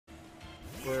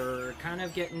kind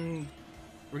of getting...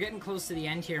 We're getting close to the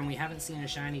end here, and we haven't seen a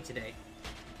shiny today.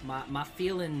 My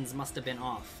feelings must have been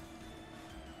off.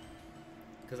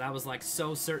 Because I was, like,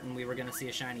 so certain we were going to see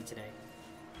a shiny today.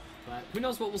 But who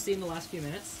knows what we'll see in the last few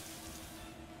minutes.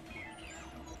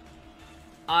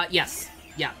 Yes.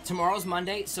 Yeah, tomorrow's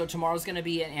Monday, so tomorrow's going to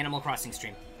be an Animal Crossing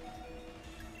stream.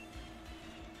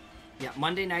 Yeah,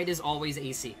 Monday night is always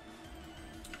AC.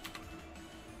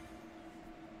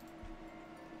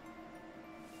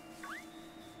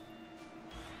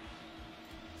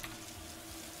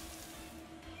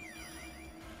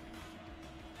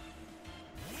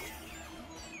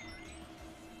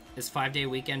 This 5-day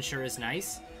weekend sure is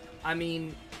nice. I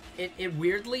mean, it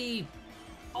weirdly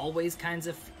always kind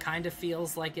of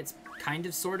feels like it's kind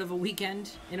of sort of a weekend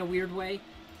in a weird way.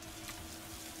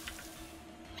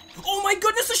 Oh my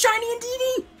goodness, a shiny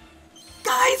Indeedee!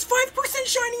 Guys, 5%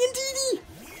 shiny Indeedee!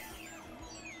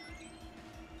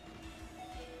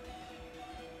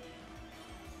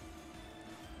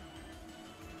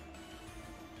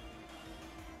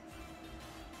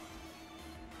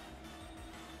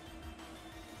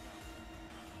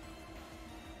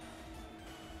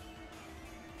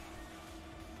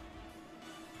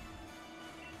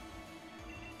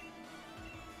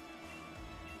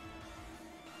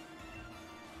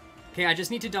 Okay, I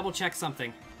just need to double check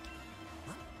something.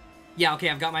 Yeah, okay,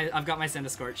 I've got my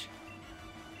Scorch.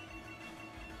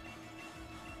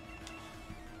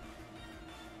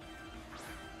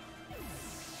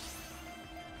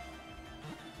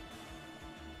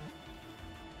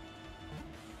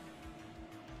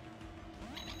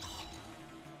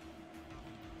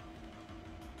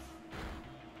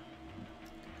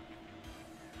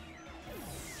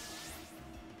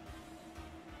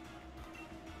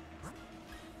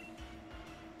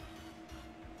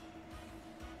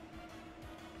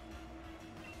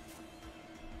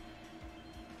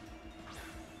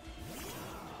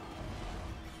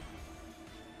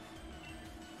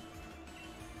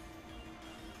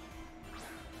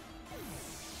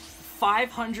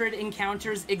 $500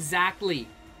 encounters exactly.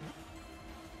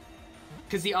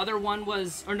 Because the other one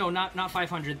was... Or no, not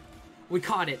 500. We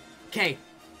caught it. Okay.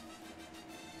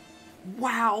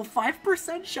 Wow,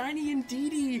 5% shiny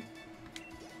Indeedee.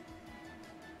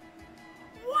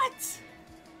 What?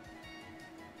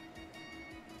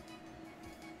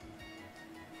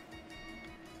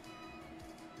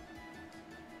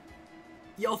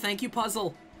 Yo, thank you,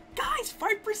 Puzzle. Guys,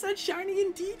 5% shiny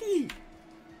Indeedee.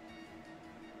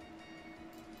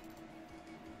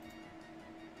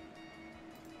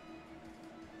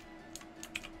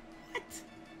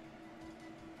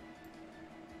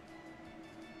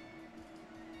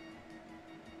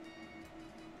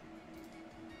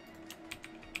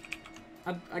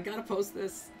 I gotta post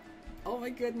this. Oh my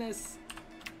goodness.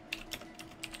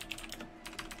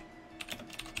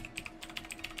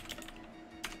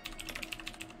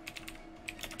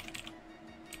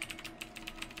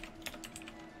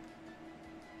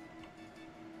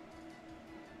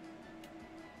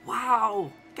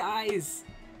 Wow, guys.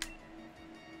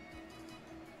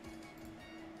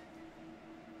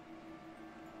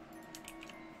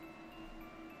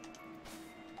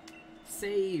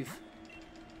 Save.